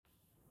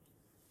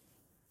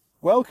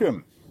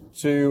Welcome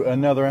to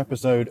another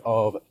episode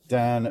of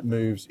Dan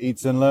Moves,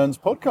 Eats and Learns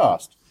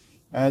podcast.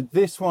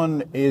 This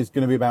one is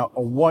going to be about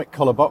white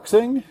collar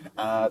boxing,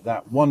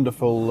 that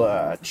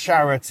wonderful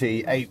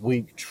charity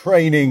 8-week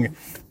training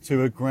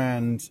to a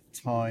grand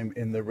time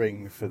in the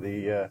ring for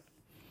the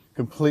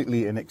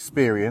completely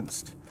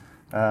inexperienced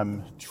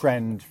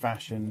trend,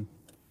 fashion,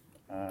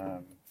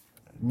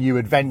 new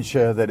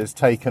adventure that has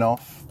taken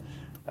off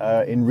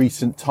in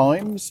recent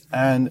times.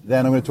 And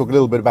then I'm going to talk a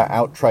little bit about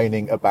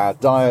out-training a bad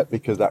diet,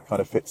 because that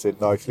kind of fits in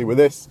nicely with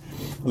this,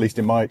 at least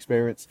in my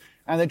experience.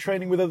 And then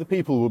training with other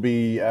people will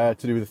be to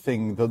do with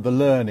the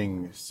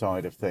learning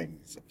side of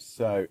things.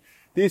 So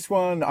this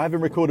one, I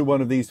haven't recorded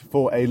one of these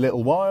for a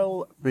little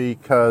while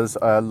because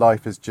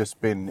life has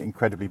just been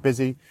incredibly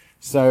busy.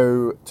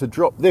 So to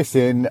drop this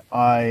in,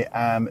 I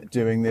am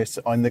doing this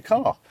in the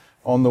car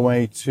on the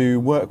way to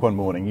work one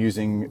morning,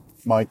 using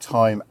my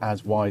time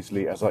as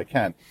wisely as I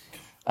can.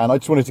 And I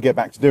just wanted to get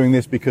back to doing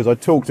this because I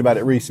talked about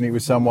it recently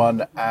with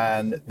someone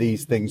and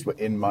these things were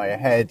in my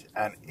head,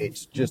 and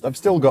it's just, I've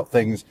still got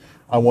things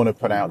I want to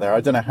put out there.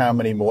 I don't know how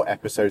many more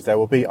episodes there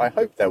will be. I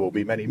hope there will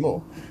be many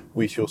more.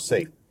 We shall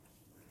see.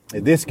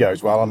 If this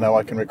goes well, I know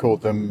I can record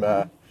them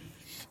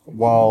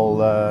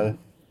while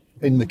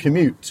on the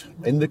commute.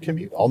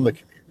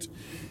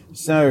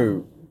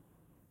 So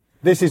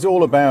this is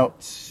all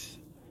about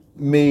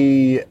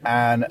me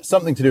and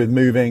something to do with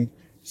moving,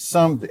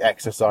 some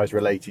exercise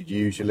related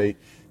usually,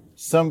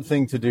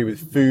 something to do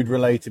with food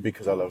related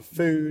because I love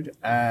food,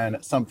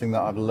 and something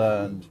that I've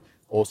learned,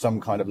 or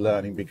some kind of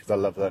learning because I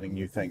love learning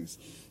new things.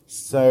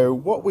 So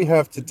what we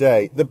have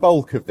today, the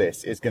bulk of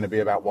this is going to be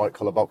about white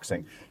collar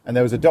boxing. And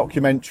there was a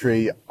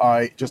documentary,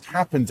 I just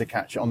happened to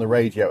catch it on the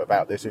radio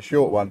about this, a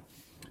short one,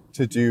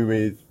 to do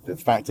with the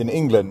fact in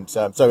England.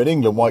 So in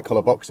England, white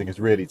collar boxing has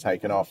really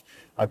taken off.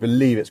 I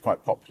believe it's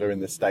quite popular in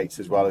the States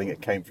as well. I think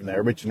it came from there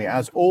originally,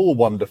 as all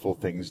wonderful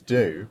things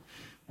do.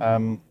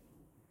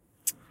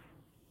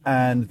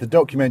 And the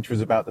documentary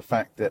was about the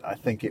fact that I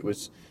think it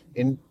was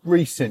in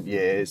recent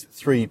years,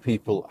 3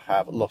 people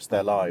have lost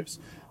their lives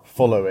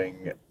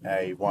following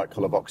a white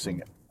collar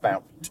boxing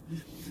bout.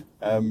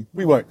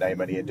 We won't name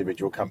any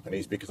individual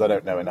companies because I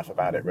don't know enough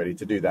about it really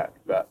to do that.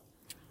 But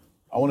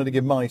I wanted to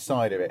give my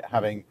side of it,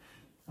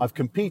 I've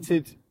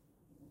competed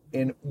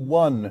in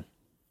one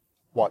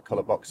white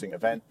collar boxing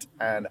event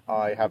and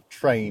I have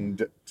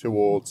trained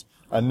towards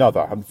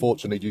another.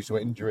 Unfortunately, due to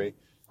injury,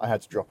 I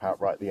had to drop out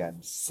right at the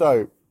end.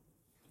 So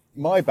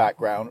my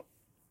background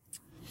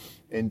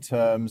in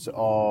terms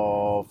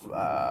of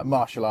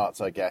martial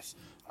arts, I guess,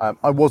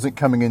 I wasn't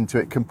coming into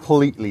it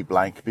completely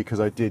blank because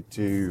I did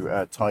do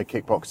Thai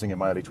kickboxing in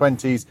my early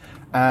 20s,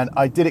 and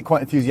I did it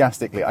quite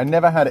enthusiastically. I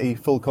never had a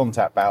full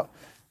contact bout,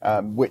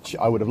 which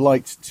I would have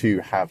liked to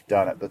have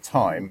done at the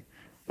time.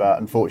 But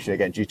unfortunately,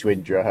 again, due to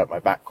injury, I hurt my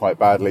back quite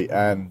badly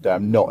and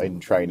not in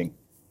training.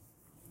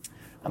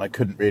 And I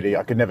could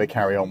never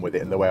carry on with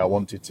it in the way I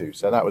wanted to.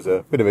 So that was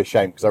a bit of a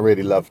shame because I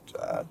really loved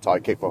Thai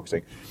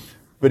kickboxing.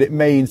 But it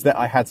means that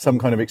I had some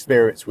kind of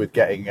experience with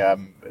getting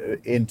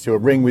into a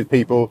ring with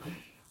people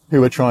who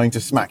were trying to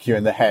smack you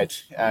in the head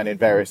and in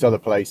various other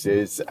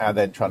places, and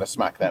then trying to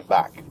smack them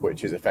back,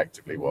 which is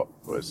effectively what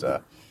was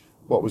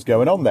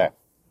going on there.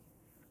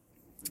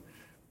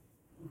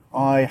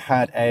 I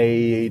had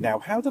now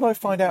how did I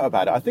find out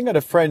about it? I think I had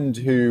a friend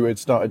who had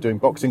started doing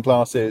boxing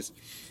classes,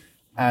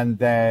 and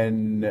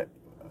then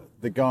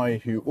the guy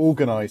who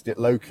organised it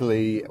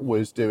locally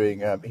was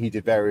doing, he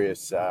did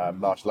various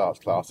martial arts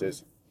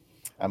classes,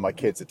 and my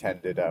kids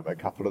attended a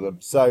couple of them.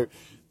 So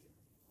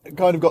I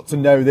kind of got to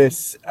know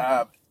this.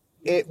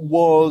 It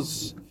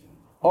was,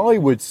 I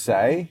would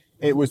say,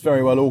 it was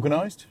very well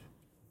organised,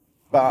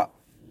 but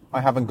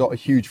I haven't got a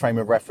huge frame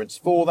of reference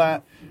for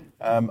that.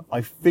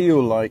 I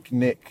feel like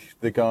Nick,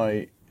 the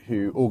guy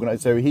who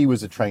organised, so he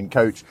was a trained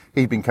coach.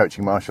 He'd been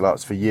coaching martial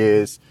arts for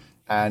years,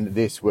 and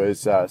this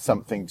was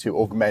something to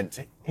augment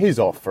his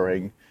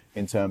offering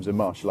in terms of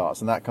martial arts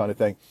and that kind of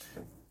thing.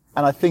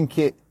 And I think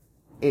it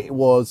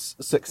was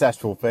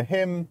successful for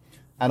him,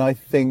 and I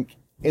think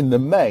in the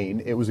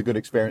main it was a good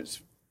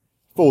experience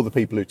for the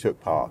people who took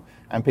part,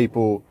 and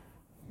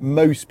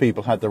most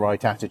people had the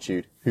right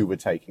attitude who were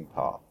taking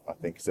part, I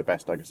think is the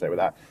best I can say with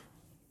that.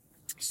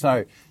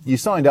 So you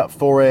signed up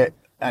for it,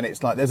 and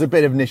it's like there's a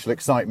bit of initial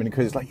excitement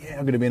because it's like, yeah,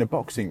 I'm going to be in a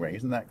boxing ring.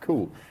 Isn't that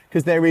cool?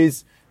 Because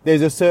there's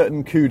a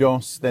certain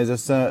kudos, there's a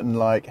certain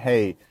like,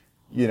 hey,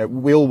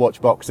 we all watch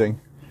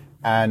boxing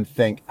and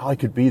think, I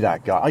could be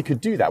that guy. I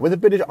could do that with a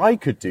bit of, I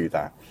could do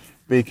that,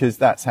 because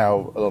that's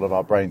how a lot of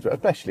our brains work,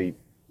 especially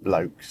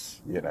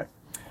blokes,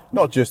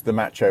 not just the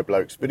macho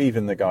blokes, but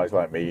even the guys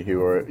like me who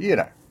are,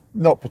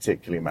 not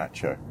particularly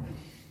macho.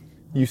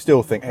 You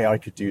still think, hey, I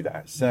could do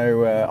that.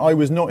 So I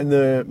was not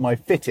in my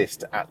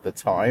fittest at the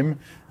time,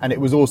 and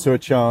it was also a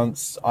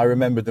chance. I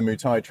remembered the Muay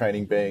Thai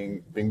training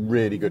being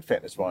really good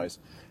fitness-wise.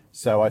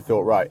 So I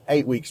thought, right,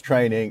 8 weeks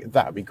training,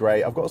 that'd be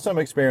great. I've got some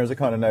experience. I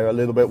kind of know a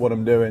little bit what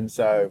I'm doing.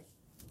 So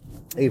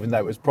even though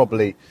it was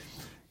probably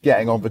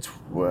getting on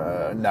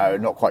for, no,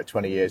 not quite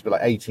 20 years, but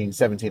like 18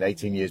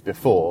 years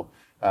before,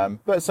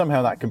 But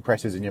somehow that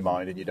compresses in your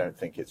mind and you don't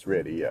think it's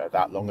really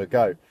that long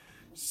ago.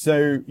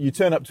 So you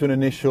turn up to an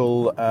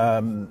initial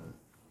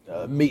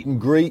meet and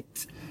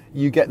greet.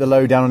 You get the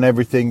lowdown on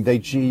everything. They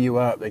G you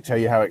up. They tell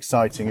you how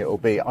exciting it will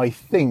be. I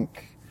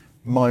think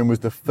mine was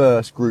the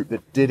first group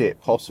that did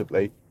it,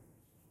 possibly.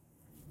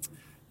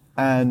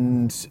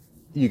 And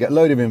you get a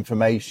load of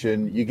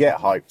information. You get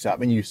hyped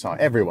up, and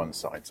everyone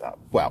signs up.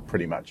 Well,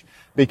 pretty much,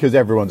 because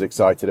everyone's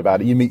excited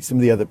about it. You meet some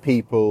of the other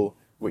people,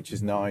 which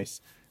is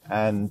nice.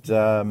 And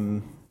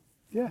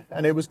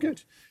and it was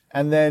good.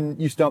 And then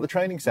you start the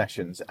training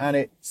sessions, and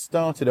it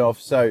started off.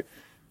 So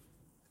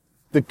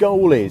the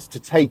goal is to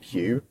take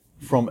you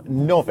from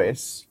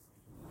novice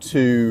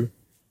to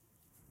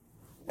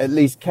at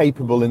least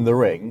capable in the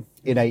ring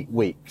in 8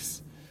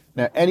 weeks.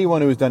 Now,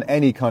 anyone who has done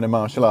any kind of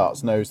martial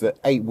arts knows that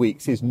 8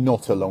 weeks is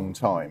not a long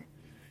time.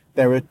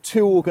 There are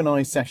 2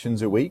 organised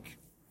sessions a week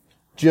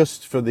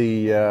just for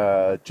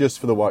the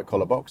white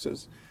collar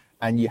boxers,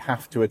 and you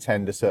have to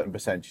attend a certain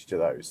percentage of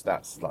those.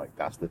 That's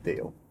the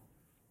deal.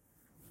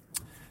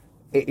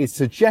 It is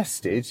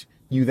suggested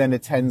you then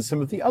attend some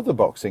of the other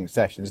boxing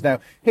sessions. Now,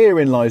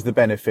 herein lies the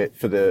benefit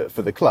for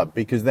the club,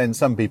 because then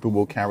some people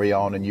will carry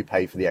on and you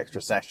pay for the extra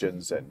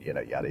sessions and,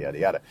 yada, yada,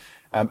 yada.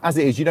 As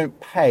it is, you don't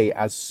pay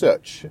as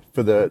such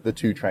for the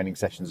 2 training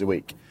sessions a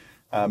week.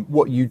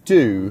 What you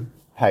do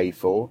pay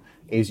for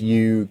is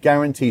you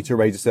guarantee to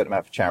raise a certain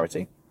amount for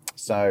charity.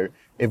 So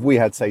if we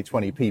had, say,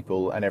 20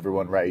 people and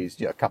everyone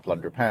raised a couple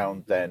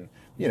 £100, then,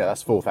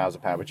 that's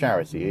 £4,000 for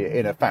charity.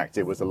 In fact,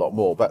 it was a lot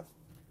more, but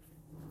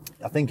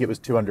I think it was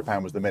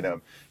 £200 was the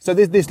minimum. So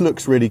this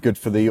looks really good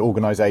for the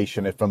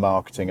organisation, for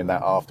marketing and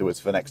that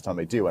afterwards, for next time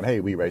they do. And hey,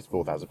 we raised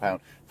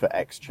 £4,000 for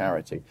X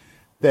charity.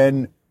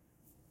 Then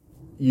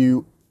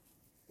you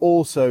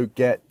also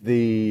get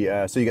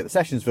the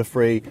sessions for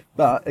free,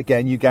 but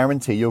again, you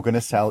guarantee you're going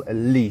to sell at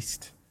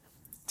least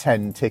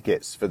 10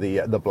 tickets for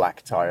the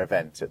black tie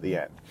event at the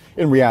end.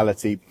 In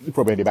reality,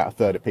 probably only about a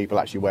third of people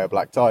actually wear a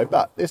black tie,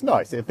 but it's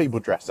nice if people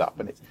dress up,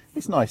 and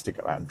it's nice to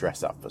go out and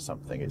dress up for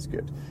something. It's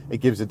good.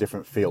 It gives a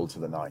different feel to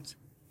the night.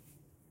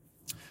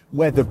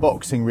 Whether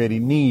boxing really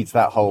needs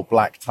that whole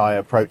black tie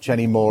approach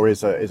anymore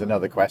is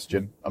another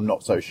question. I'm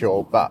not so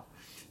sure, but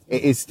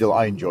it is still,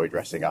 I enjoy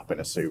dressing up in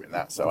a suit and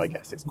that, so I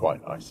guess it's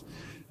quite nice.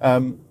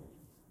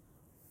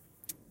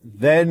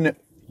 Then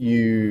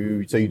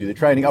you do the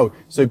training. Oh,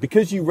 so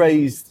because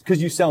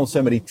you sell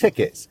so many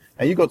tickets,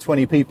 and you've got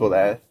 20 people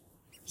there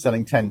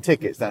selling 10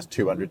 tickets, that's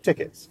 200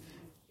 tickets.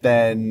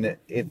 Then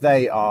if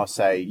they are,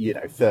 say,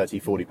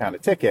 £30, £40 a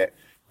ticket,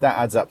 that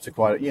adds up to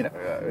quite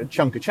a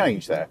chunk of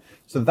change there.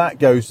 So that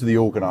goes to the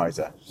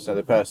organizer. So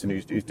the person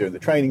who's doing the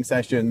training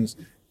sessions,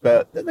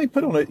 but they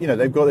put on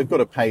they've got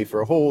to pay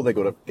for a hall, they've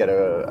got to get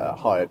a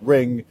hired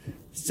ring,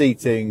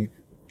 seating,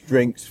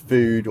 drinks,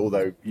 food,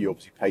 although you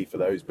obviously pay for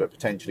those, but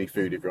potentially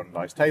food if you're on a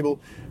nice table.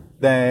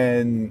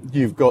 Then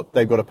they've got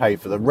to pay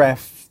for the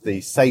ref,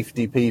 the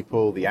safety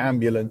people, the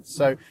ambulance.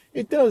 So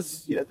it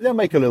does, they'll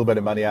make a little bit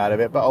of money out of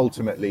it, but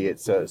ultimately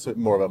it's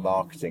more of a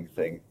marketing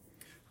thing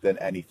than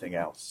anything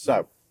else.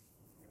 So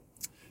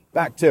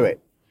back to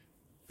it.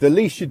 The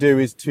least you do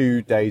is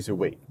 2 days a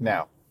week.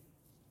 Now,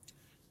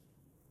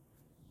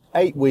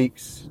 8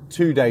 weeks,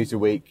 2 days a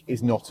week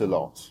is not a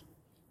lot,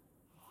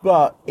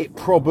 but it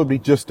probably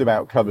just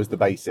about covers the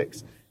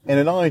basics. In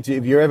an idea,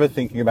 if you're ever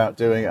thinking about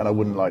doing it, and I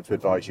wouldn't like to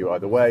advise you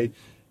either way,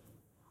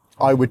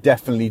 I would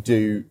definitely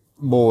do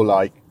more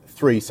like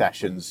 3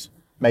 sessions,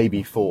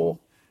 maybe 4,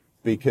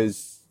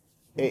 because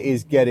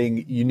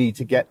you need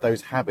to get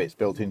those habits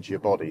built into your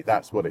body.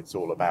 That's what it's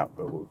all about,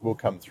 but we'll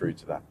come through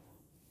to that.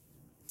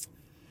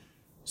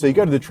 So you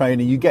go to the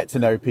training, you get to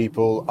know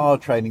people. Our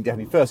training,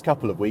 definitely first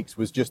couple of weeks,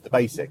 was just the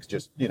basics,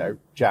 just,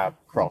 jab,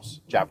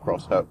 cross,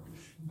 hook.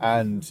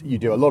 And you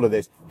do a lot of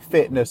this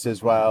fitness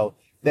as well.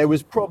 There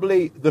was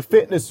probably the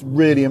fitness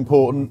really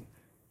important,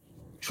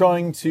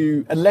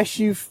 unless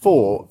you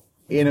fought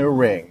in a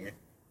ring,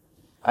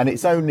 and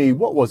it's only, 3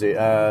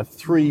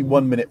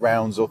 1-minute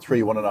rounds or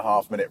 3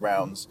 1.5-minute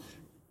rounds,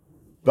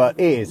 but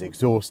it is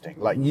exhausting.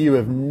 Like, you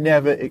have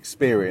never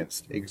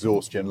experienced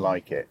exhaustion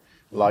like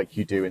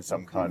you do in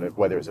some kind of,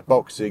 whether it's a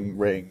boxing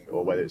ring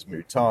or whether it's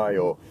Muay Thai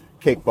or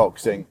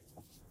kickboxing.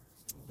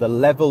 The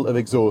level of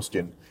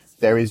exhaustion,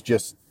 there is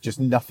just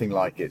nothing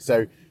like it.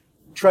 So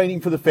training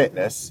for the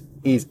fitness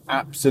is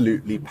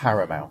absolutely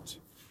paramount.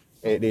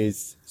 It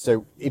is.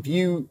 So if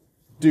you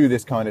do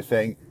this kind of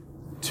thing,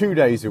 2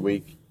 days a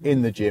week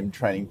in the gym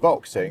training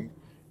boxing,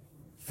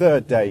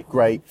 3rd day,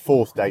 great,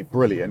 4th day,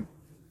 brilliant.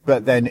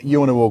 But then you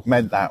want to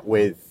augment that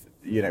with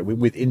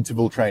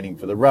interval training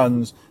for the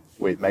runs,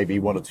 with maybe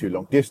 1 or 2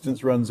 long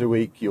distance runs a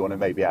week. You want to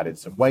maybe add in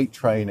some weight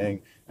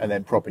training and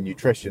then proper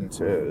nutrition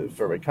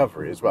for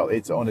recovery as well.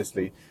 It's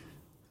honestly,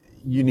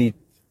 you need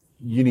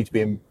to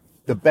be in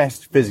the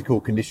best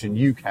physical condition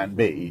you can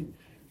be,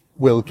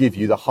 will give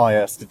you the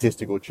higher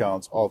statistical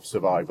chance of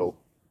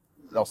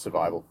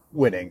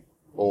winning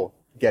or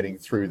getting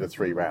through the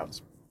 3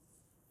 rounds.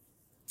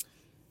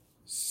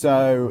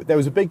 So there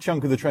was a big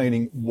chunk of the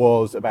training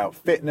was about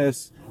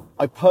fitness.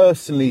 I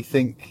personally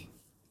think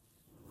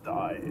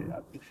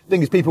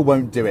thing is, people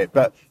won't do it,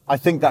 but I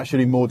think that should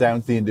be more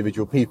down to the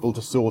individual people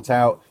to sort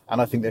out.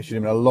 And I think there should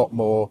have been a lot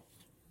more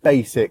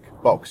basic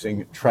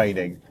boxing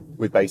training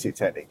with basic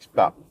techniques.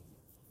 But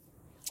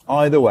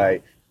either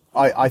way,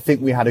 I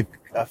think we had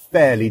a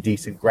fairly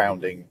decent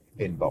grounding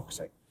in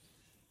boxing.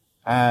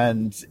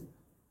 And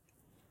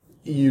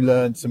you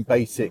learn some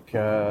basic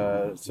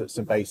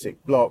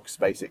blocks,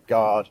 basic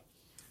guard,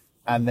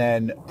 and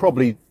then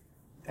probably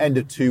end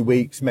of 2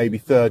 weeks, maybe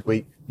third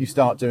week, you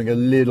start doing a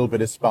little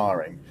bit of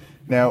sparring.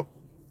 Now,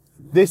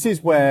 this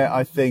is where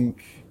I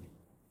think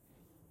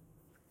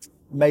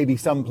maybe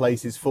some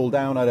places fall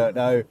down. I don't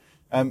know.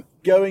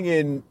 Going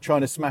in,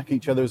 trying to smack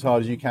each other as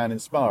hard as you can in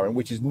sparring,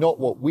 which is not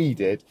what we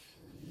did,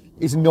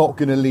 is not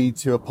going to lead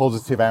to a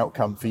positive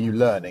outcome for you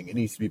learning. It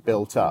needs to be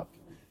built up.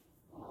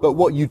 But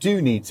what you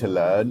do need to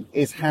learn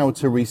is how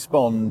to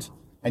respond,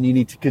 and you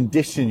need to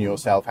condition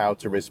yourself how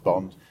to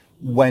respond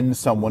when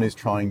someone is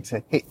trying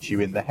to hit you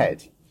in the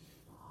head,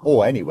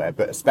 or anywhere,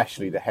 but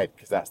especially the head,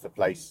 because that's the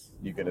place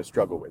you're going to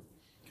struggle with.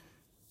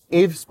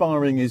 If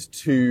sparring is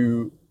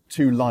too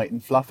light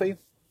and fluffy,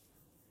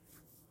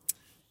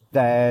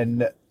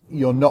 then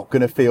you're not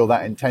going to feel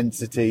that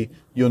intensity.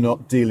 You're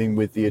not dealing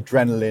with the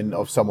adrenaline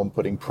of someone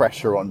putting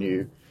pressure on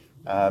you.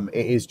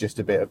 It is just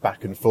a bit of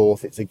back and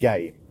forth. It's a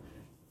game.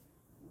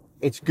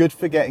 It's good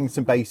for getting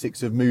some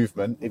basics of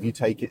movement if you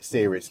take it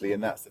seriously,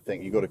 and that's the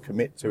thing. You've got to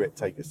commit to it,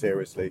 take it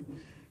seriously.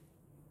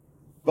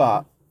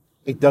 But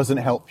it doesn't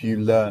help you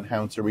learn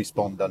how to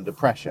respond under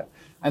pressure.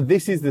 And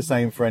this is the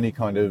same for any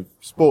kind of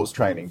sports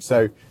training.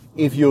 So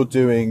if you're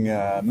doing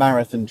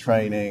marathon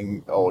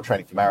training or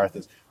training for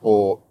marathons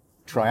or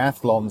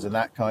triathlons and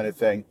that kind of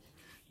thing,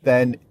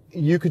 then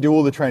you could do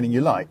all the training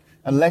you like.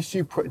 Unless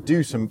you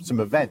do some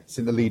events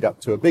in the lead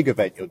up to a big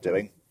event you're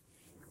doing,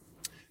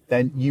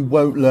 then you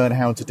won't learn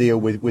how to deal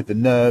with the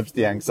nerves,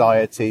 the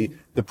anxiety,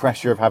 the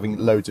pressure of having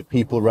loads of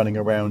people running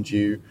around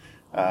you.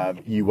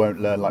 You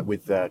won't learn, like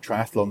with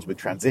triathlons, with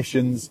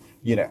transitions.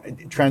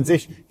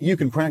 You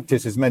can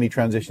practice as many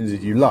transitions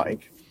as you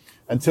like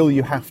until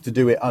you have to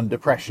do it under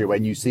pressure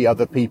when you see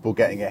other people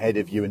getting ahead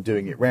of you and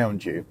doing it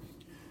round you.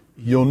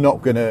 You're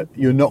not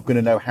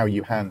gonna know how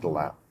you handle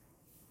that.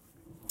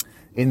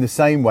 In the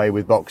same way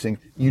with boxing,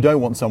 you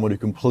don't want someone who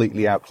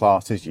completely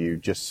outclasses you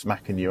just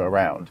smacking you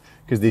around,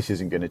 because this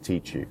isn't going to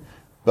teach you.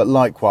 But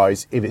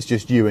likewise, if it's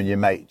just you and your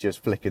mate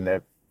just flicking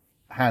their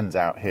hands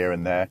out here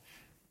and there,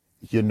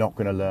 you're not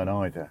going to learn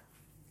either.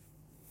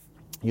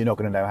 You're not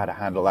going to know how to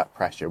handle that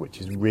pressure, which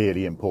is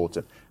really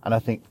important. And I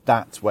think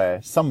that's where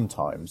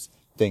sometimes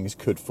things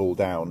could fall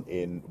down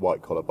in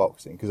white collar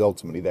boxing, because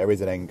ultimately there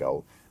is an end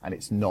goal and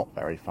it's not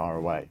very far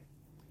away.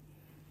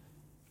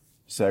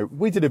 So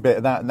we did a bit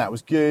of that, and that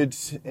was good.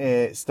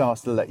 It starts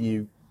to let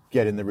you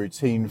get in the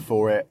routine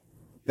for it.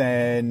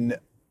 Then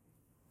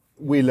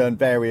we learned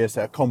various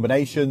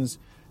combinations.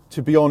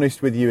 To be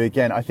honest with you,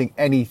 again, I think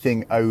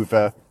anything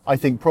over, I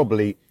think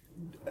probably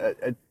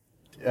a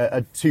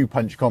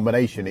 2-punch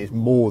combination is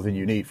more than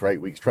you need for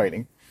 8 weeks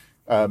training.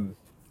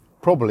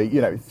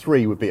 Probably,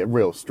 3 would be a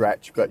real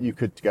stretch, but you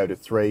could go to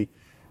 3.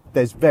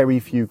 There's very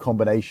few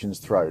combinations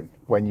thrown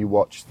when you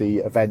watch the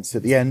events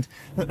at the end,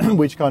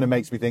 which kind of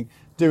makes me think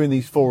doing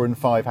these 4 and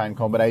 5 hand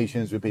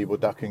combinations with people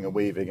ducking and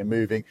weaving and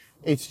moving,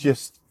 it's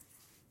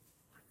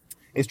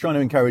trying to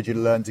encourage you to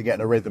learn to get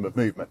in a rhythm of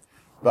movement.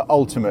 But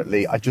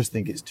ultimately, I just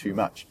think it's too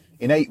much.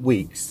 In 8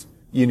 weeks,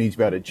 you need to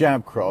be able to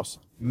jab, cross,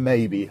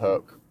 maybe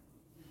hook,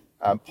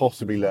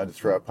 possibly learn to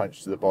throw a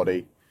punch to the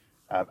body,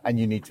 and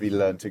you need to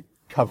learn to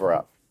cover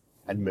up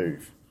and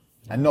move.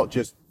 And not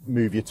just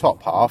move your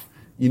top half,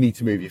 you need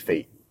to move your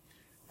feet.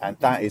 And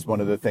that is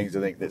one of the things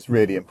I think that's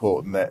really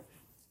important, that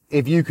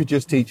if you could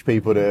just teach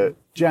people to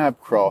jab,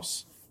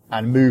 cross,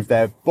 and move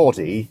their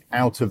body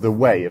out of the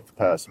way of the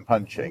person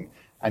punching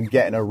and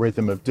get in a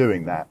rhythm of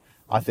doing that,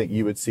 I think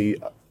you would see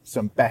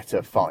some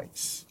better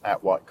fights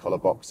at white collar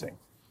boxing.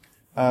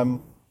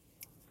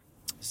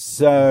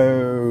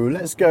 So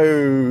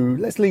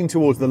let's lean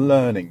towards the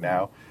learning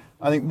now.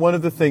 I think one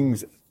of the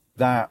things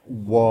that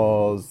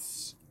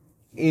was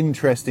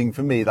interesting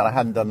for me that I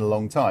hadn't done in a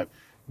long time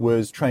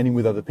was training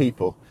with other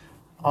people.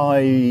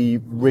 I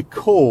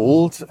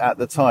recalled at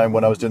the time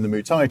when I was doing the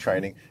Muay Thai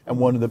training, and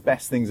one of the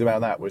best things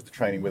about that was the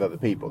training with other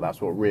people.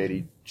 That's what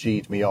really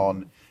G'd me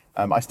on.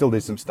 I still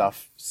did some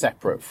stuff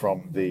separate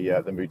from the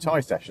Muay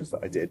Thai sessions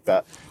that I did,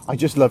 but I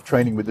just love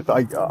training with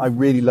I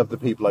really love the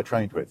people I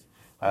trained with.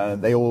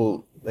 They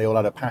all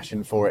had a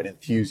passion for it,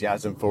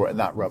 enthusiasm for it, and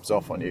that rubs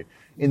off on you.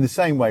 In the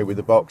same way with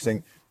the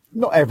boxing,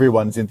 not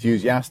everyone's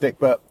enthusiastic,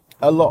 but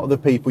a lot of the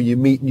people, you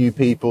meet new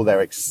people,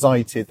 they're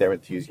excited, they're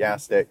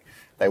enthusiastic,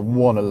 they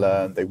want to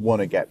learn, they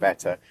want to get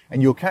better,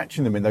 and you're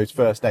catching them in those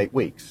first 8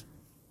 weeks.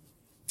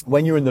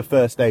 When you're in the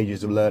first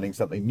stages of learning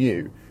something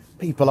new,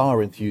 people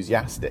are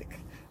enthusiastic,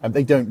 and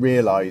they don't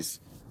realize,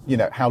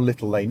 how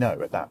little they know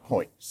at that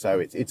point. So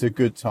it's a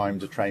good time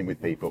to train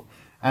with people.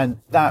 And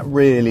that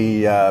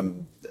really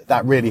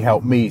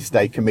helped me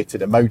stay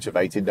committed and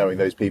motivated, knowing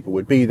those people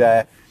would be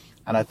there.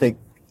 And I think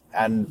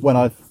And when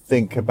I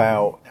think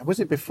about, was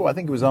it before? I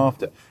think it was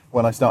after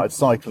when I started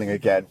cycling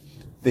again.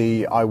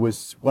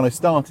 When I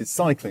started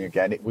cycling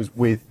again, it was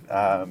with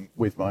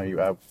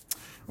my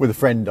with a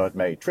friend I'd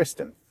made,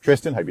 Tristan.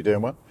 Tristan, hope you're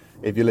doing well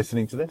if you're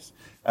listening to this.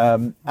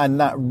 And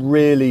that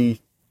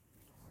really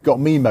got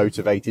me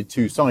motivated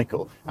to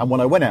cycle. And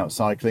when I went out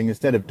cycling,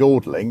 instead of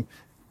dawdling,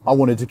 I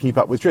wanted to keep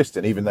up with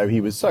Tristan, even though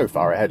he was so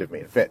far ahead of me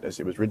in fitness,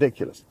 it was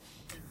ridiculous.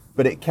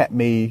 But it kept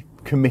me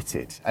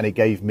committed, and it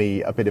gave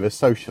me a bit of a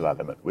social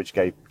element, which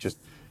gave just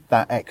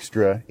that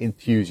extra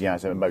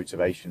enthusiasm and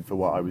motivation for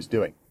what I was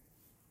doing.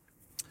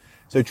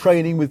 So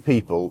training with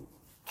people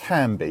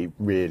can be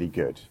really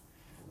good.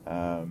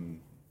 And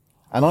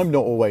I'm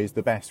not always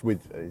the best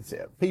with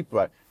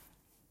people.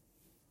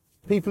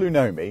 People who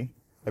know me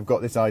have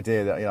got this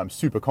idea that, I'm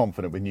super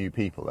confident with new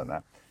people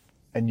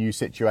and new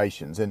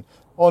situations. And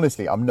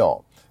honestly, I'm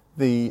not.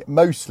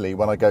 Mostly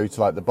when I go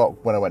to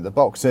when I went to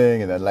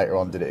boxing and then later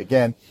on did it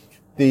again,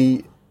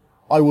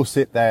 I will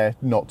sit there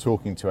not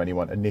talking to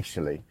anyone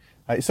initially.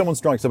 If someone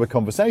strikes up a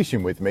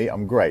conversation with me,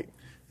 I'm great.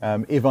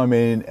 If I'm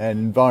in an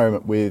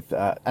environment with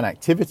an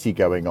activity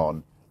going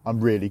on, I'm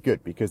really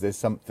good because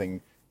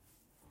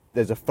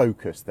there's a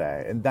focus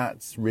there. And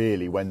that's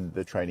really when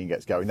the training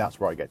gets going. That's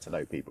where I get to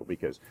know people,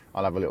 because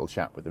I'll have a little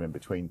chat with them in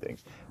between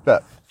things.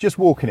 But just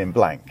walking in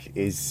blank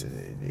is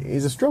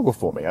a struggle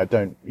for me. I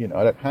don't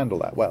handle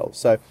that well.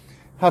 So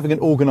having an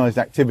organized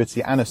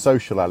activity and a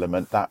social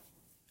element,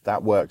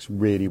 that works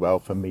really well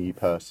for me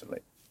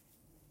personally.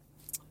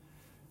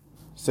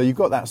 So you've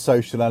got that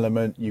social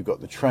element, you've got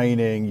the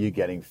training, you're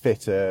getting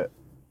fitter,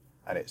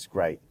 and it's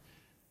great.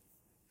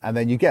 And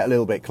then you get a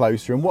little bit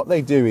closer, and what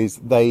they do is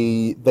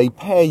they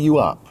pair you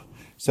up.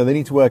 So they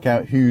need to work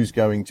out who's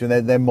going to,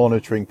 and they're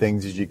monitoring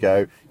things as you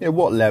go.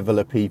 What level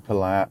are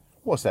people at?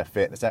 What's their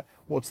fitness at?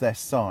 What's their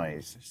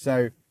size?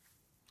 So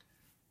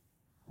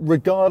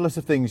regardless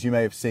of things you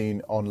may have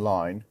seen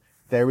online,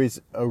 there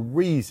is a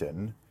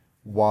reason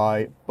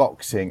why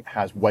boxing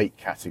has weight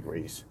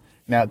categories.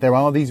 Now, there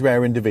are these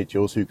rare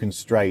individuals who can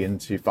stray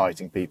into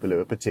fighting people who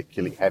are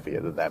particularly heavier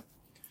than them.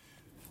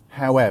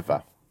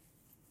 However,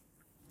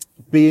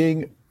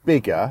 being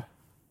bigger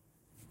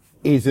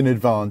is an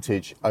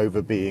advantage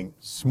over being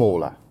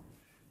smaller.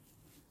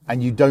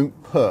 And you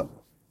don't put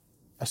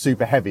a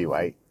super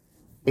heavyweight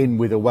in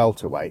with a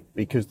welterweight,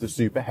 because the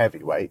super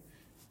heavyweight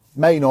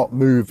may not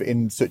move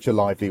in such a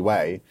lively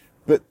way,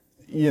 but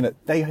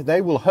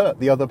they will hurt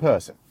the other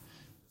person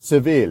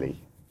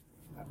severely.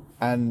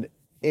 And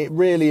it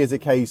really is a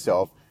case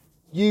of,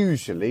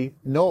 usually,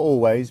 not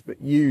always, but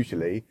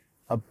usually,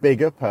 a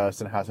bigger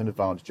person has an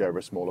advantage over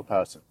a smaller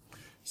person.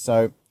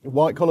 So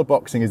white collar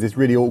boxing is this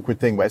really awkward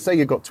thing where, say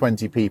you've got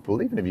 20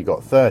 people, even if you've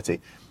got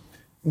 30,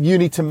 you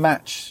need to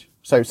match.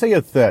 So say you're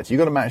 30, you've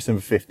got to match them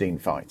for 15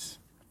 fights.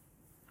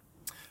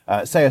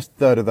 Say a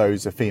third of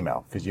those are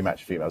female, because you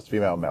match females,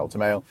 female, male to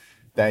male.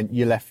 Then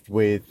you're left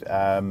with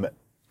 10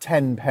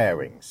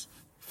 pairings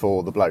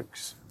for the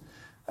blokes.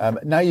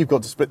 Now you've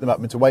got to split them up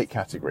into weight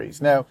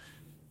categories. Now,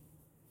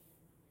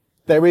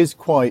 there is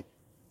quite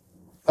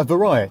a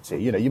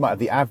variety. You might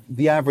have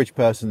the average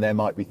person there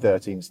might be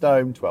 13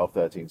 stone, 12,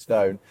 13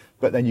 stone,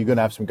 but then you're going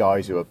to have some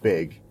guys who are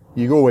big.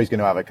 You're always going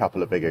to have a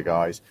couple of bigger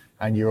guys,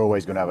 and you're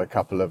always going to have a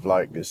couple of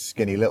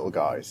skinny little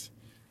guys.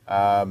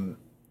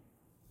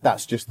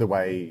 That's just the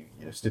way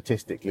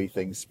statistically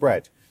things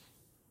spread.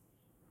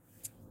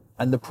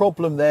 And the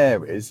problem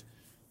there is,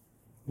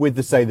 with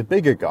the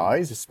bigger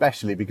guys,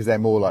 especially because they're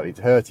more likely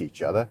to hurt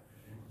each other,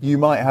 you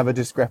might have a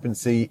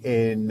discrepancy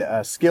in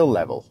skill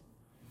level.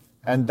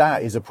 And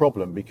that is a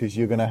problem, because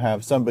you're going to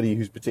have somebody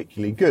who's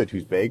particularly good,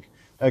 who's big,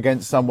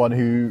 against someone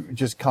who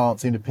just can't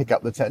seem to pick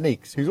up the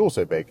techniques, who's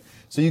also big.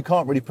 So you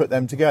can't really put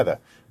them together.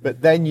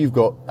 But then you've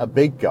got a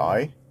big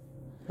guy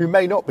who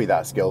may not be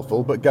that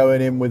skillful, but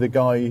going in with a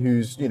guy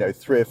who's,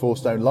 3 or 4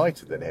 stone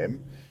lighter than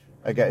him,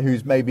 again,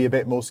 who's maybe a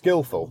bit more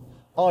skillful.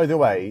 Either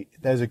way,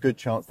 there's a good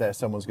chance there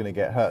someone's going to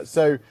get hurt.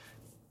 So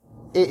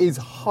it is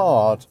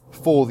hard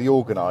for the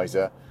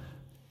organizer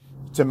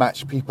to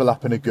match people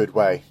up in a good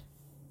way.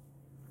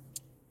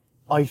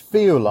 I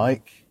feel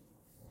like,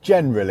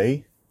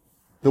 generally,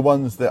 the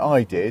ones that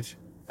I did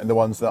and the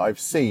ones that I've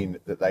seen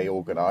that they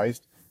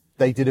organised,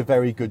 they did a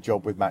very good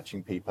job with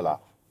matching people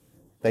up.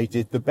 They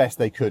did the best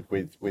they could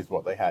with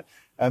what they had.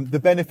 The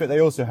benefit they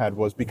also had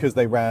was, because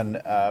they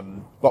ran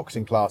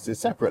boxing classes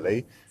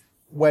separately,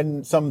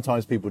 when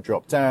sometimes people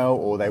dropped out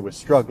or they were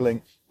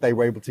struggling, they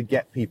were able to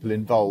get people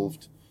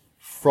involved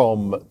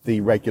from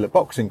the regular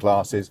boxing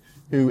classes,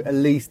 who at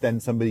least then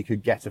somebody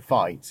could get a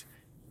fight,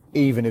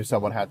 even if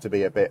someone had to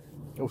be a bit,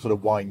 or sort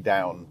of wind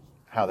down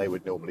how they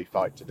would normally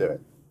fight to do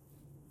it.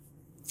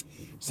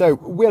 So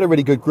we had a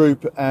really good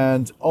group,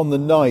 and on the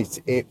night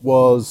it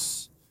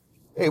was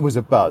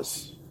a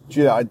buzz.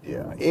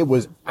 It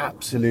was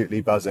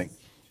absolutely buzzing.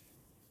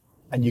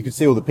 And you can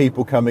see all the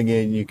people coming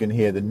in, you can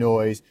hear the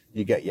noise,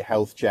 you get your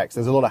health checks.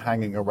 There's a lot of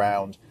hanging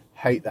around.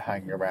 Hate the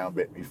hanging around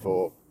bit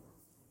before.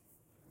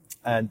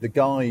 And the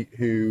guy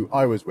who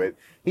I was with,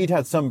 he'd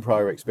had some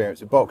prior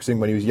experience of boxing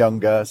when he was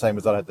younger, same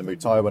as I had the Muay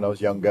Thai when I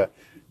was younger.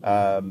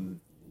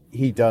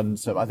 He'd done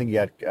some, I think he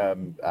had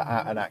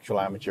an actual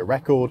amateur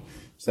record.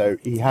 So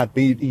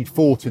he'd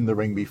fought in the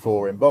ring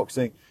before in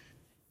boxing.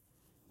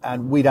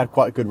 And we'd had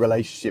quite a good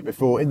relationship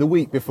before. In the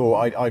week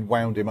before, I'd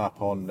wound him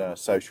up on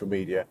social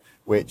media,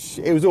 which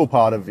it was all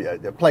part of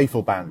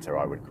playful banter,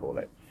 I would call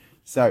it.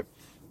 So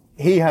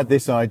he had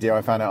this idea,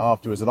 I found out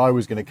afterwards, that I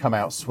was going to come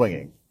out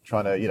swinging,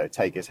 trying to,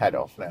 take his head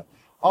off. Now,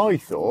 I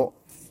thought,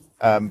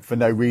 for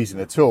no reason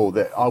at all,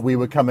 that we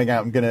were coming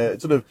out and going to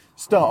sort of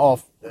start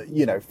off,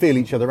 feel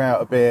each other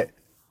out a bit,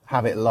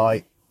 have it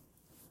light,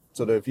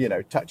 sort of,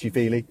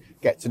 touchy-feely,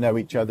 get to know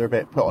each other a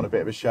bit, put on a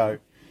bit of a show.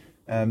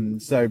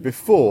 So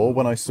before,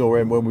 when I saw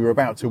him, when we were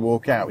about to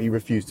walk out, he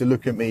refused to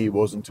look at me, he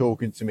wasn't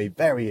talking to me,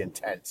 very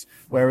intense,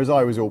 whereas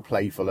I was all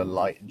playful and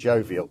light and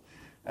jovial.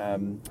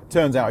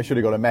 Turns out I should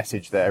have got a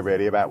message there,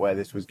 really, about where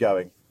this was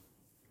going.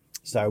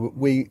 So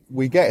we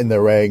get in the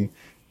ring,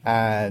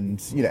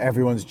 and,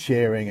 everyone's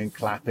cheering and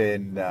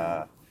clapping.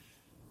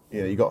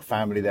 You got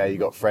family there, you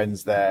got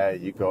friends there,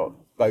 you got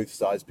both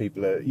sides,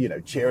 people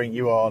are, cheering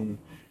you on.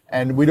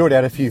 And we'd already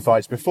had a few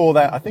fights before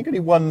that. I think only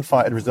one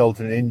fight had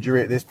resulted in an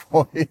injury at this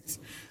point.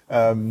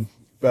 But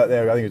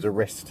there, I think it was a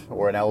wrist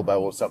or an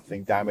elbow or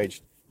something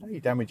damaged. I know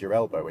you damage your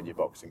elbow when you're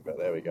boxing, but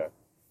there we go.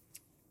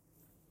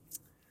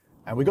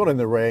 And we got in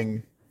the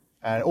ring,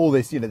 and all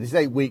this, these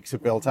 8 weeks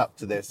have built up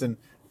to this. And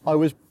I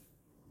was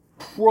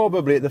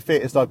probably at the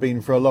fittest I've been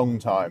for a long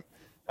time.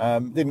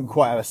 Didn't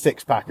quite have a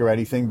six-pack or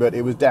anything, but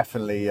it was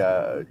definitely,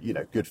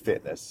 good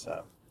fitness.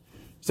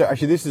 So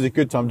actually, this is a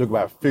good time to talk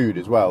about food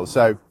as well.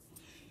 So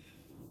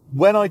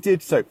when I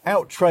did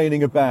out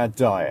training a bad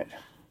diet,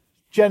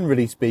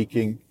 generally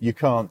speaking, you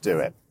can't do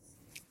it.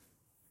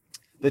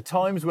 The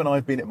times when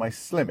I've been at my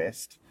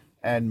slimmest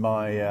and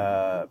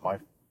my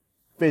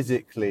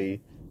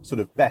physically sort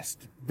of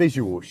best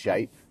visual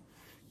shape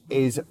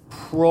is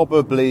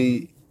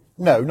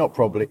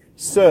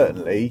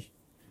certainly,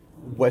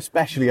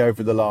 especially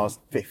over the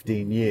last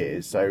 15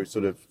 years, so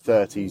sort of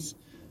 30s,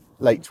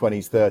 late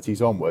 20s,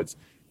 30s onwards,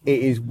 it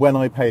is when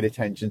I paid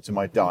attention to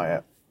my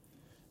diet.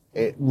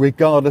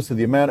 Regardless of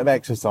the amount of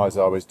exercise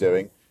I was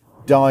doing,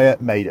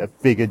 diet made a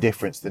bigger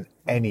difference than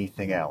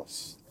anything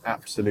else.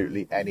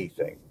 Absolutely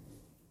anything.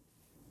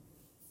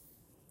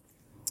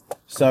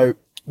 So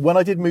when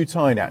I did Muay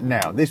Thai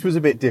now, this was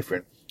a bit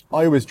different.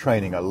 I was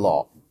training a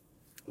lot.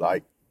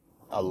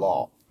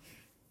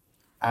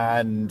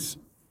 And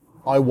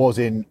I was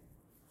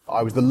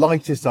the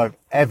lightest I've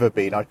ever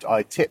been.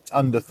 I tipped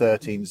under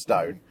 13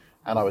 stone,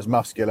 and I was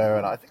muscular,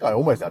 and I think I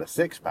almost had a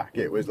six-pack.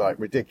 It was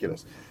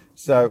ridiculous.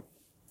 So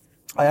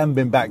I haven't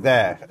been back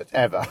there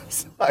ever.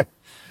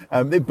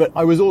 But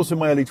I was also in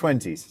my early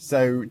 20s.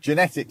 So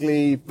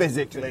genetically,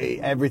 physically,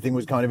 everything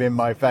was kind of in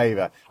my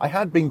favor. I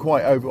had been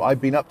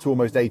I'd been up to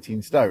almost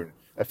 18 stone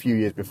a few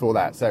years before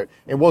that. So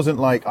it wasn't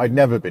like I'd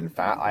never been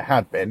fat. I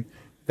had been.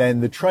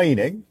 Then the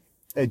training,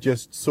 it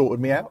just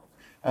sorted me out.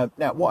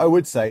 Now, what I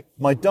would say,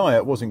 my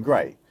diet wasn't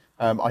great.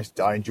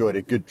 I enjoyed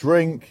a good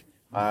drink.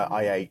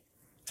 I ate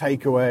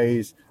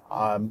takeaways.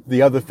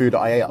 The other food,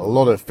 I ate a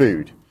lot of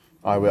food.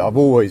 I've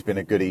always been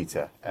a good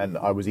eater, and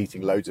I was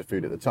eating loads of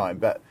food at the time,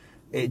 but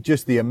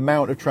the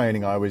amount of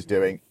training I was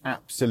doing,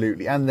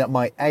 absolutely, and that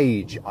my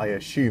age, I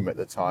assume at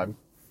the time,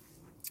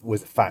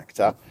 was a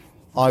factor.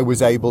 I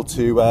was able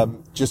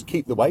to just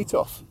keep the weight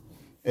off.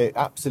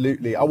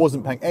 Absolutely, I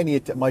wasn't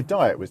paying my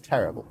diet was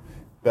terrible,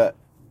 but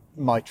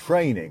my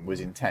training was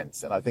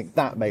intense, and I think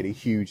that made a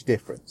huge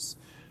difference.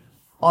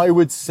 I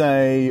would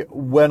say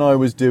when I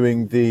was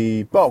doing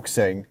the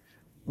boxing,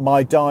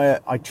 my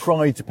diet, I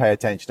tried to pay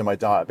attention to my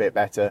diet a bit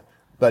better,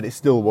 but it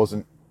still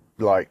wasn't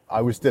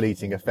I was still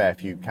eating a fair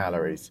few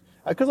calories.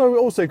 Because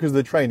of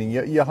the training,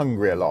 you're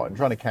hungry a lot, and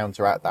trying to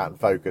counteract that and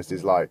focus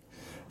is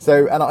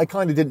and I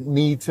kind of didn't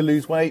need to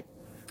lose weight,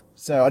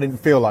 so I didn't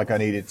feel like I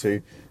needed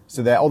to.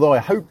 So although I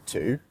hoped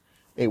to,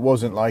 it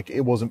wasn't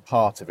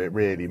part of it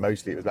really.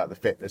 Mostly it was about the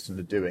fitness and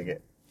the doing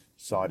it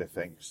side of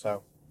things.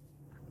 So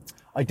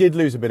I did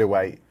lose a bit of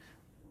weight,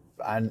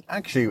 and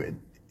actually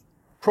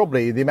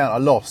probably the amount I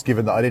lost,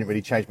 given that I didn't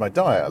really change my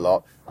diet a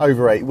lot,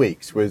 over 8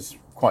 weeks was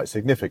quite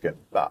significant.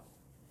 But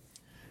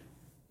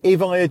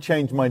if I had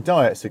changed my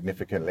diet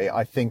significantly,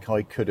 I think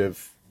I could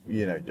have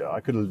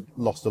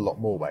lost a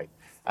lot more weight.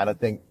 And I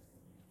think,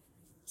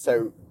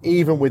 so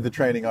even with the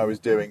training I was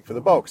doing for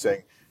the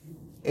boxing,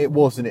 it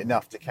wasn't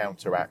enough to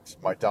counteract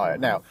my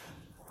diet. Now,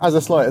 as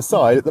a slight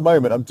aside, at the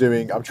moment I'm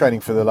training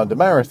for the London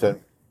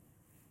Marathon.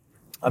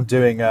 I'm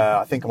doing,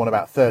 I think I'm on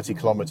about 30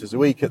 kilometers a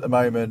week at the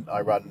moment.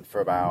 I run for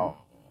about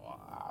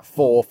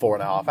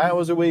 4.5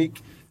 hours a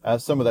week.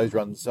 Some of those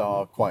runs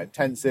are quite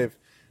intensive,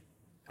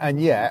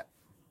 and yet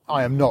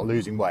I am not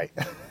losing weight.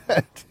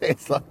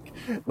 It's like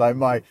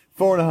my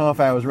 4.5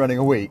 hours running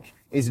a week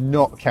is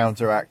not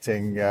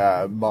counteracting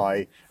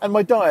my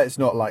diet's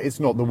it's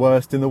not the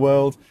worst in the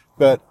world,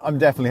 but I'm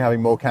definitely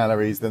having more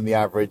calories than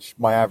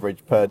my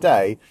average per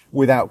day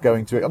without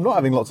going to it. I'm not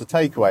having lots of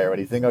takeaway or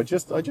anything. I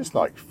just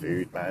like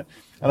food, man.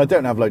 And I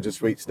don't have loads of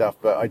sweet stuff,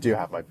 but I do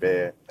have my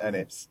beer, and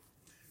it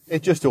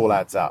just all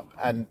adds up.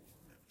 And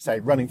say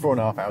running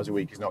 4.5 hours a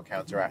week is not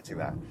counteracting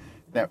that.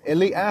 Now,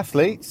 elite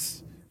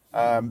athletes,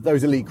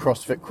 those elite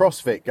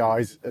CrossFit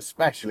guys,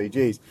 especially,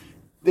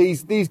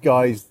 these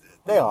guys,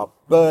 they are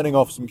burning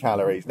off some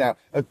calories. Now,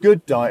 a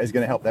good diet is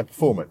going to help their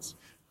performance,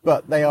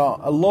 but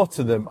a lot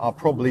of them are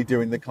probably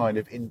doing the kind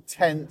of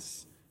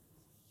intense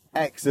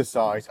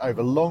exercise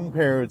over long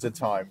periods of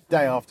time,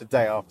 day after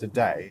day after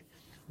day,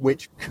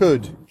 which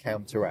could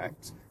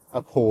counteract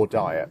a poor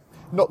diet.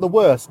 Not the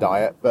worst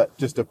diet, but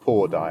just a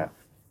poor diet.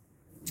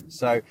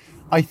 So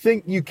I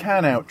think you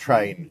can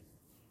outtrain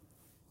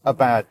a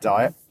bad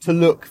diet to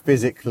look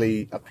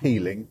physically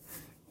appealing,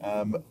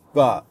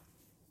 but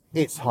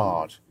it's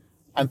hard.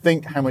 And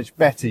think how much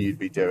better you'd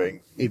be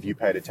doing if you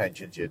paid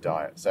attention to your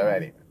diet. So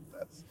anyway,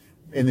 that's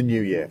in the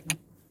new year,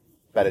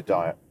 better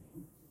diet.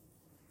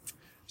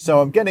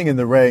 So I'm getting in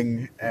the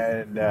ring,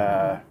 and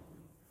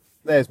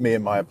there's me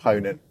and my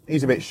opponent.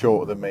 He's a bit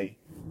shorter than me,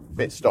 a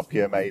bit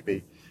stockier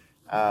maybe.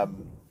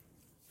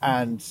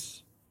 And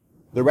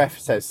the ref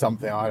says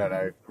something, I don't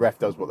know. The ref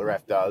does what the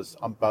ref does.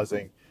 I'm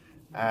buzzing.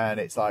 And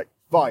it's like,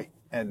 fight.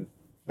 And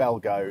bell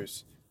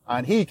goes.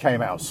 And he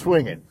came out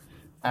swinging.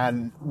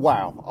 And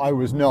wow, I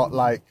was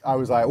like,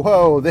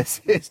 whoa,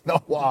 this is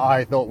not what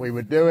I thought we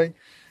were doing.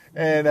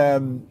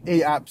 And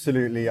he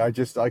absolutely, I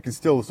can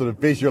still sort of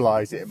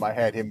visualize it in my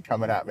head, him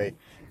coming at me.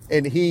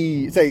 And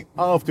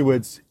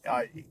afterwards,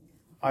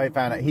 I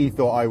found out he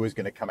thought I was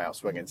going to come out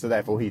swinging. So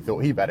therefore he thought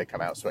he better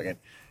come out swinging.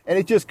 And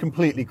it just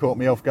completely caught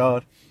me off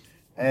guard.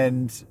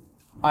 And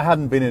I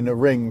hadn't been in a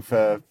ring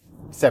for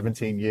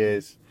 17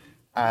 years.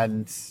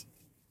 And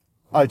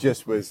I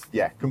just was,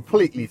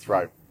 completely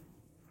thrown.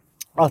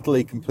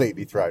 Utterly,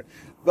 completely thrown.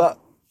 But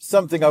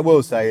something I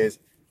will say is,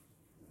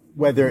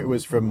 whether it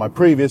was from my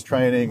previous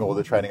training or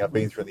the training I've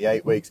been through in the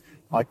 8 weeks,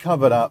 I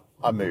covered up,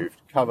 I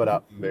moved, covered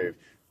up, moved.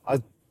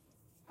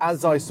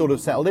 As I sort of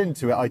settled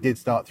into it, I did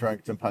start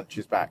throwing some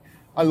punches back.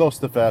 I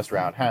lost the first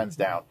round, hands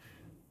down.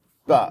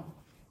 But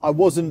I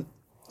wasn't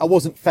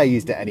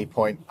phased at any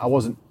point. I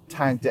wasn't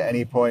tagged at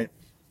any point.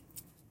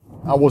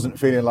 I wasn't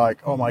feeling like,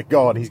 oh my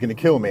God, he's going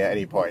to kill me at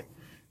any point.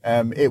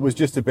 It was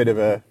just a bit of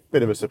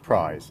a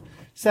surprise.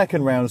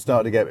 Second round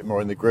started to get a bit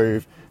more in the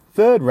groove.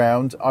 Third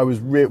round,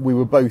 we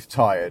were both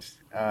tired.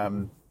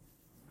 And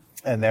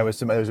there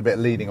was a bit of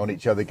leaning on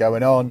each other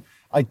going on.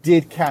 I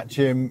did catch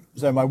him.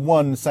 So my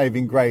one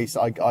saving grace,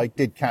 I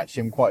did catch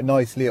him quite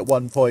nicely at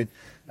one point.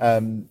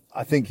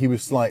 I think he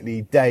was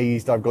slightly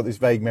dazed. I've got this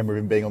vague memory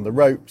of him being on the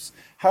ropes.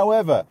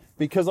 However,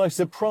 because I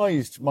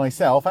surprised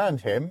myself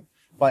and him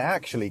by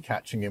actually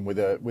catching him with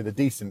a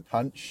decent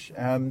punch,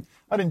 I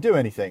didn't do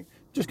anything.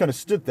 Just kind of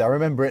stood there. I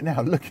remember it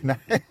now, looking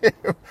at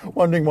him,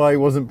 wondering why he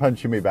wasn't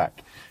punching me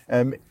back.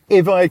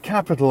 If I had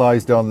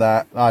capitalised on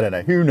that, I don't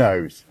know. Who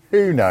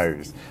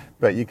knows?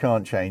 But you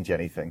can't change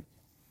anything.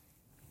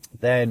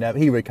 Then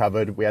he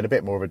recovered. We had a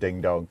bit more of a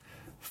ding-dong.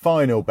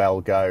 Final bell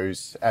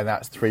goes, and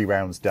that's 3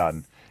 rounds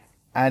done.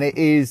 And it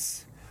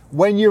is,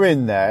 when you're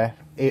in there,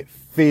 it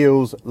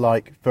feels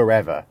like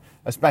forever,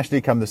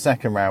 especially come the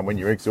second round when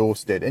you're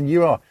exhausted. And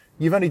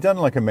you've only done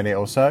like a minute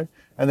or so.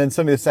 And then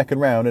suddenly the second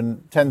round,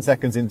 and 10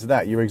 seconds into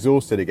that, you're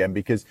exhausted again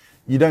because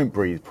you don't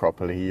breathe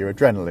properly. Your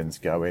adrenaline's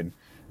going.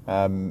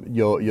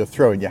 You're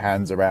throwing your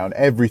hands around.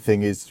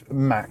 Everything is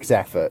max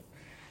effort.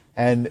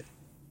 And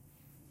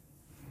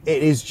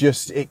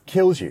it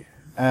kills you.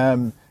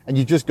 And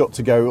you've just got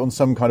to go on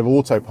some kind of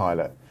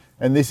autopilot.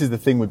 And this is the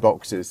thing with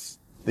boxers,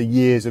 the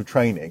years of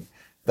training,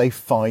 they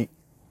fight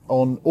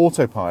on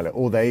autopilot,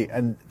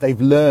 and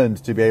they've learned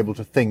to be able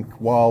to think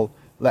while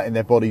letting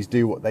their bodies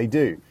do what they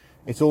do.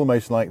 It's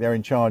almost like they're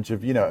in charge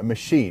of, a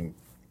machine,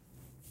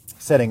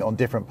 setting it on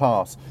different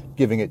paths,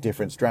 giving it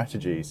different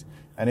strategies.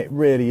 And it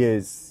really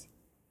is,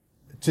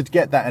 to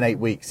get that in 8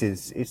 weeks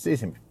is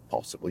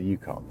impossible. You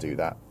can't do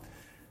that.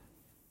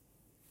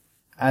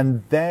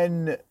 And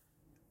then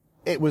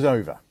it was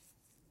over.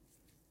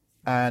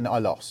 And I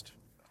lost.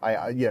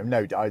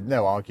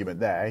 No argument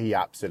there. He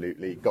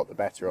absolutely got the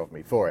better of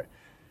me for it.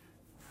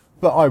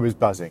 But I was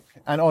buzzing.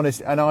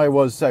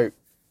 So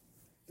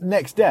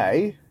next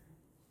day,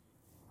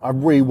 I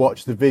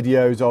rewatched the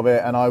videos of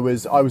it, and I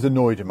was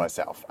annoyed with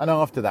myself. And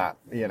after that,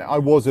 I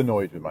was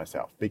annoyed with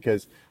myself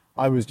because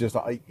I was just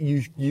like,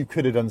 you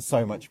could have done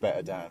so much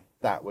better, Dan.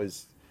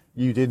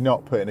 You did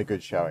not put in a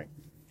good showing.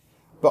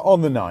 But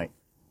on the night,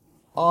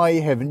 I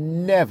have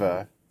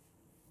never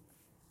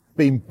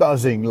been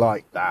buzzing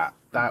like that.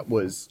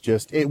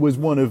 It was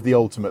one of the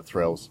ultimate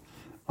thrills.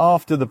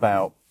 After the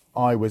bout,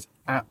 I was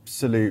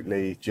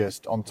absolutely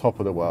just on top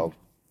of the world.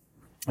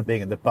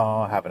 Being in the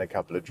bar, having a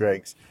couple of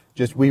drinks,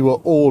 we were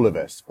all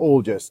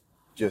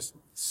just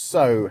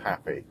so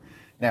happy.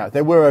 Now,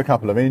 there were a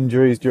couple of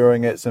injuries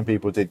during it. Some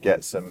people did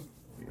get some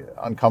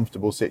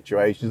uncomfortable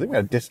situations. I think we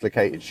had a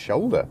dislocated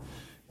shoulder.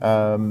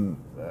 One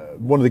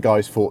of the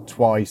guys fought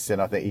twice,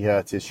 and I think he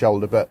hurt his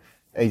shoulder, but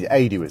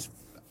Adi was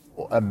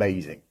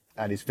amazing,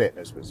 and his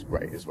fitness was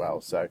great as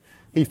well. So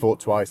he fought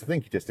twice. I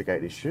think he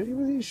dislocated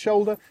his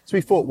shoulder. So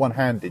he fought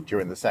one-handed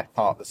during the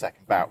part of the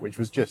second bout, which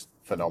was just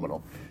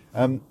phenomenal.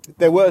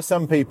 There were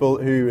some people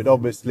who had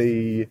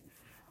obviously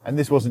And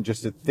this wasn't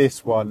just at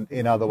this one,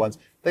 in other ones.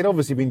 They'd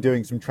obviously been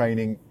doing some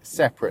training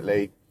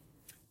separately.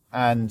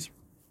 And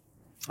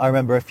I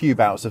remember a few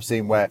bouts I've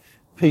seen where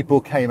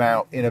people came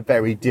out in a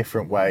very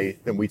different way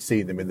than we'd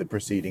seen them in the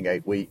preceding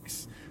 8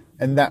 weeks.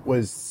 And it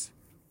was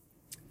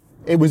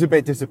a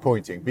bit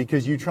disappointing,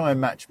 because you try and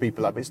match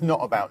people up. It's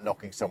not about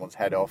knocking someone's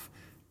head off,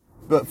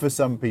 but for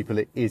some people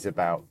it is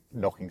about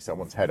knocking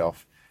someone's head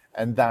off.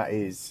 And that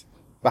is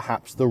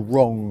perhaps the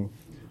wrong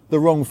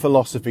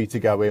philosophy to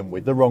go in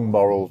with, the wrong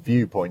moral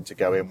viewpoint to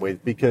go in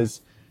with,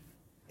 because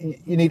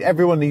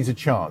everyone needs a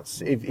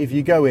chance. If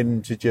you go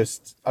in to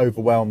just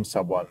overwhelm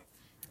someone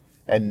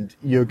and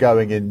you're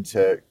going in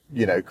to,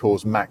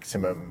 cause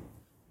maximum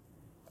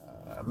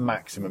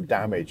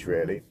damage,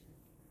 really,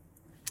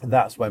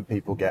 that's when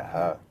people get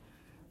hurt.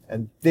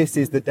 And this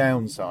is the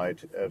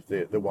downside of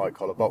the white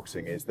collar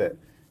boxing, is that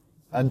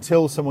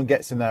until someone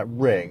gets in that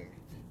ring,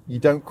 you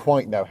don't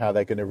quite know how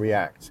they're going to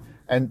react.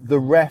 And the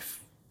ref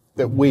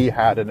that we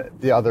had and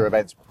the other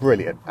events,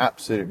 brilliant,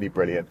 absolutely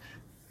brilliant.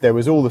 There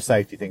was all the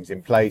safety things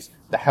in place.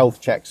 The health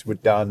checks were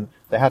done.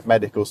 They had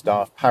medical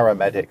staff,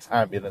 paramedics,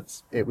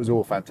 ambulance. It was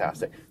all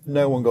fantastic.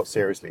 No one got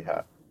seriously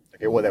hurt.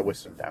 Okay, well, there was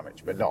some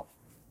damage, but not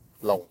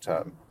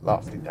long-term,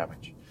 lasting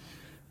damage.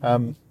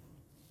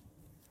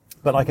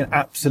 But I can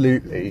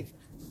absolutely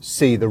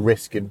see the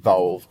risk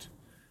involved.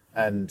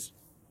 And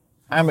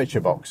amateur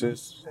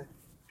boxers,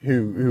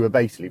 who are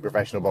basically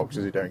professional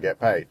boxers who don't get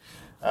paid,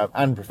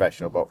 and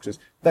professional boxers,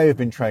 they have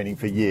been training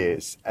for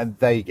years and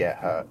they get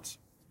hurt.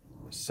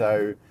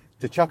 So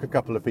to chuck a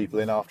couple of people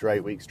in after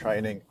 8 weeks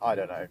training, I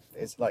don't know.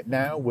 It's like,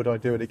 now, would I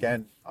do it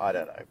again? I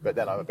don't know. But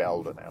then I'm a bit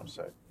older now,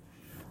 so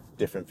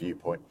different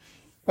viewpoint.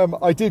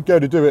 I did go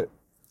to do it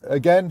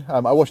again. I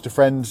watched a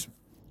friend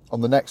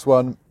on the next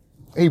one.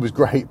 He was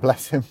great,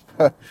 bless him.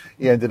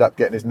 He ended up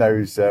getting his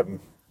nose,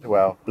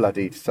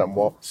 bloodied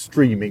somewhat,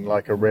 streaming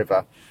like a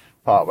river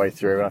partway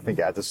through, and I think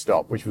it had to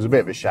stop, which was a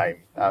bit of a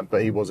shame.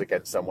 But he was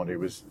against someone who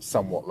was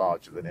somewhat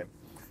larger than him.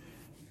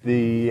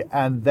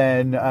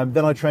 Then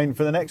I trained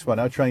for the next one.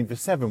 I trained for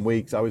 7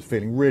 weeks. I was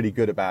feeling really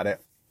good about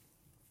it.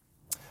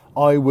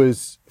 I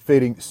was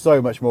feeling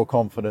so much more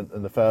confident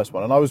than the first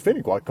one, and I was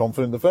feeling quite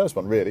confident in the first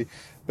one, really.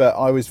 But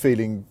I was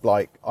feeling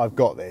like, I've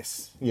got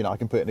this. I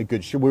can put in a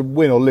good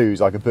win or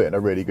lose. I can put in a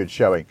really good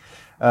showing.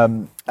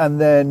 And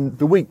then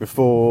the week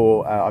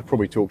before, I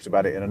probably talked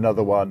about it in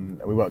another one,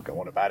 and we won't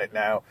go on about it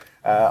now.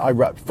 I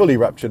fully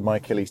ruptured my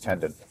Achilles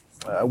tendon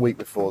a week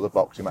before the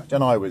boxing match,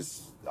 and I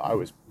was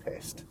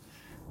pissed.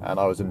 And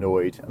I was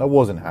annoyed, and I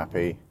wasn't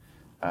happy,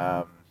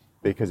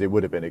 because it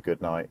would have been a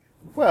good night.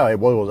 Well, it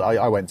was.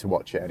 I went to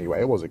watch it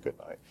anyway. It was a good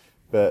night,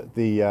 but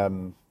there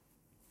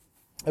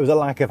was a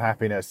lack of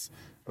happiness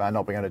about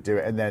not being able to do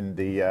it. And then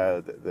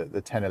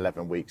the 10,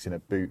 11 weeks in a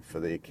boot for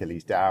the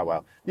Achilles.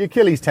 Well, the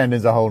Achilles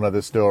tendon's a whole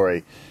other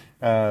story.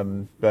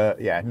 But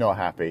yeah, not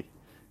happy.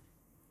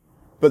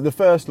 But the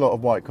first lot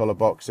of white collar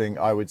boxing,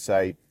 I would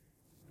say,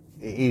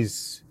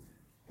 it's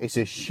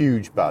a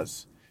huge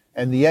buzz,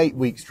 and the 8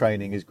 weeks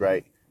training is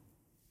great.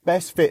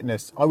 Best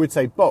fitness, I would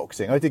say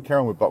boxing. I did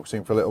carry on with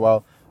boxing for a little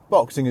while.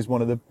 Boxing is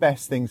one of the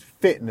best things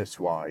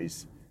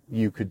fitness-wise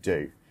you could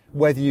do,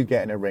 whether you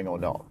get in a ring or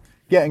not.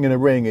 Getting in a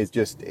ring is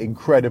just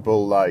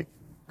incredible, like,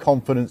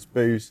 confidence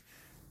boost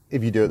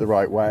if you do it the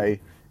right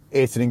way.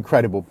 It's an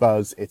incredible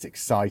buzz. It's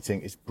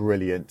exciting. It's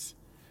brilliant.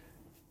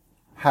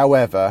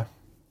 However,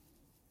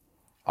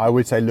 I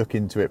would say look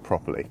into it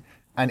properly.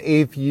 And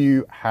if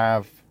you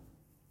have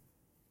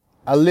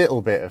a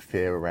little bit of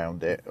fear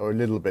around it, or a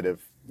little bit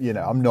of,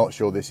 I'm not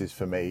sure this is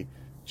for me,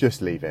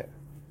 just leave it.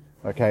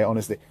 Okay,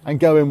 honestly. And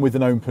go in with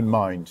an open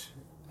mind,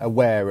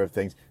 aware of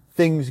things.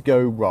 Things go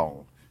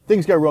wrong.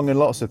 Things go wrong in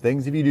lots of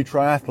things. If you do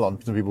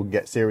triathlon, some people can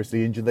get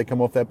seriously injured. They come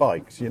off their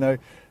bikes,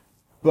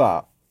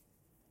 But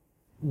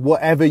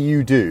whatever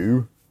you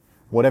do,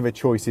 whatever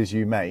choices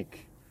you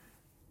make,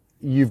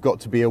 you've got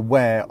to be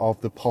aware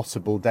of the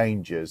possible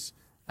dangers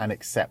and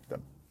accept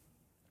them.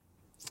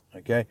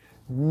 Okay?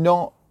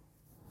 Not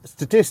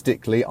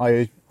statistically,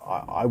 I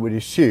would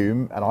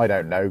assume, and I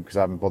don't know because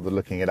I haven't bothered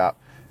looking it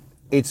up,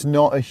 it's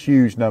not a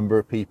huge number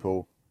of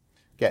people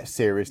get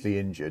seriously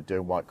injured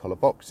doing white collar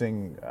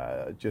boxing,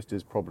 just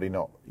as probably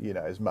not,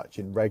 as much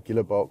in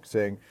regular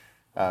boxing,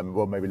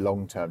 maybe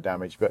long-term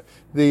damage, but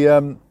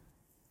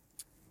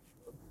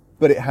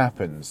but it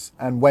happens.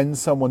 And when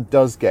someone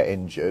does get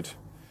injured,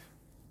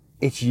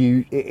 it's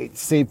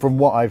from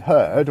what I've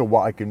heard, or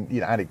what I can,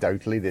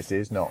 anecdotally, this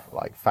is not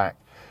like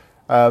fact,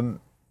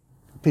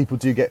 people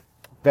do get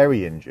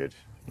very injured.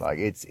 Like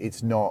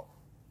it's not,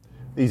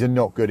 these are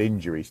not good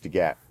injuries to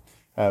get.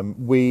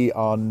 We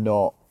are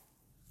not,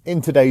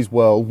 in today's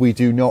world, we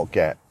do not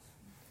get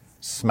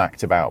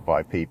smacked about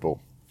by people.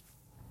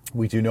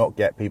 We do not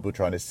get people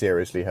trying to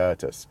seriously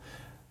hurt us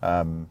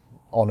on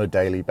a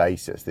daily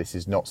basis. This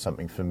is not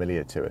something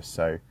familiar to us.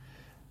 So,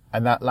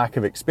 and that lack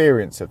of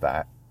experience of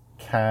that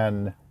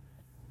can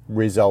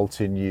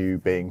result in you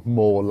being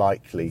more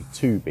likely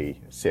to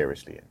be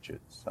seriously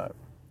injured. So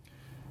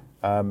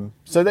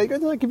there you go.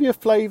 Did that give you a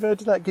flavour?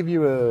 Did that give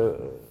you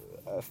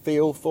a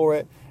feel for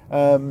it?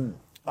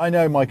 I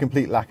know my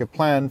complete lack of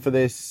plan for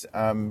this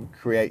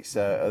creates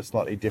a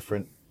slightly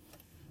different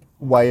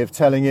way of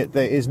telling it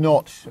that is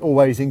not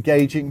always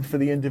engaging for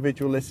the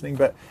individual listening.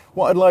 But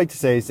what I'd like to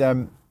say is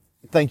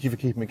thank you for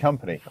keeping me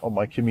company on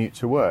my commute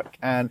to work.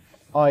 And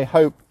I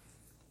hope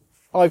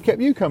I've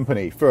kept you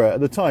company for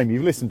the time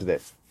you've listened to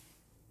this.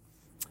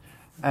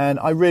 And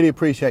I really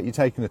appreciate you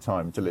taking the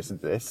time to listen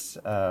to this,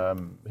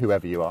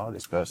 whoever you are,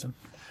 this person.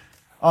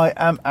 I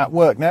am at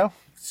work now,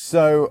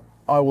 so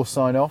I will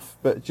sign off.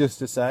 But just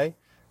to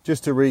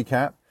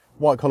recap,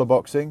 white collar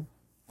boxing,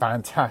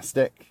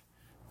 fantastic,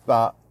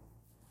 but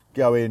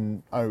go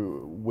in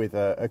with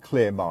a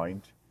clear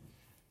mind.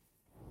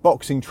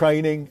 Boxing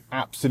training,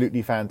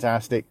 absolutely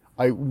fantastic.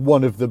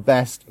 One of the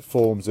best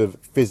forms of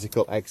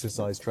physical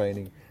exercise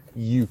training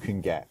you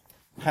can get,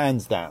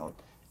 hands down.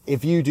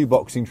 If you do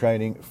boxing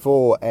training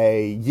for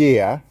a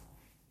year,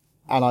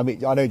 and I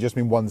don't just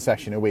mean one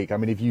session a week, I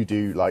mean if you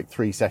do like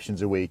 3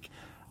 sessions a week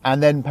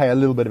and then pay a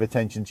little bit of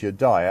attention to your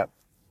diet,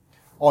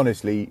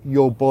 honestly,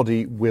 your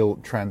body will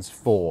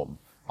transform.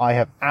 I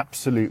have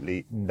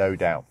absolutely no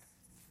doubt.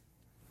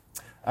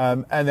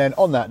 And then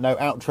on that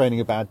note, out training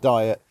a bad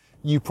diet,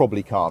 you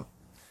probably can't.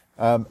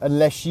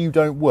 Unless you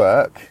don't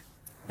work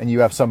and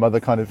you have some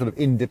other kind of sort of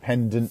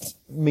independent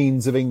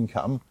means of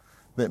income,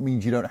 that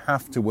means you don't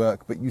have to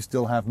work, but you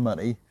still have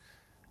money,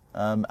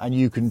 and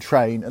you can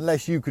train.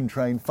 Unless you can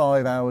train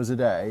 5 hours a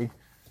day,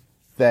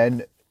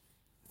 then,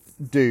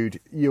 dude,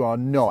 you are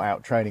not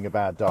out training a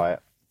bad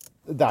diet.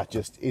 That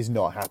just is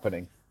not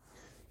happening.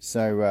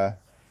 So,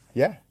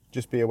 yeah,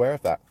 just be aware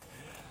of that.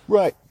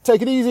 Right,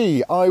 take it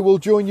easy. I will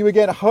join you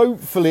again.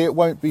 Hopefully it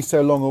won't be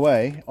so long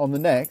away on the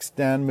next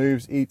Dan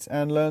Moves, Eats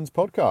and Learns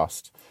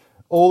podcast.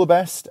 All the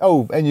best.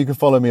 Oh, and you can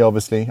follow me,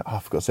 obviously. I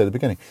forgot to say at the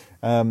beginning.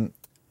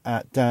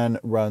 At Dan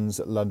Runs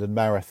London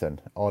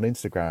Marathon on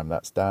Instagram.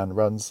 That's Dan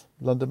Runs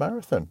London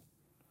Marathon.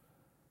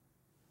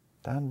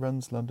 Dan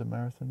Runs London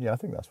Marathon? Yeah, I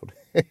think that's what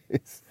it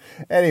is.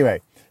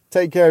 Anyway,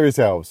 take care of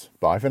yourselves.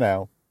 Bye for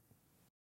now.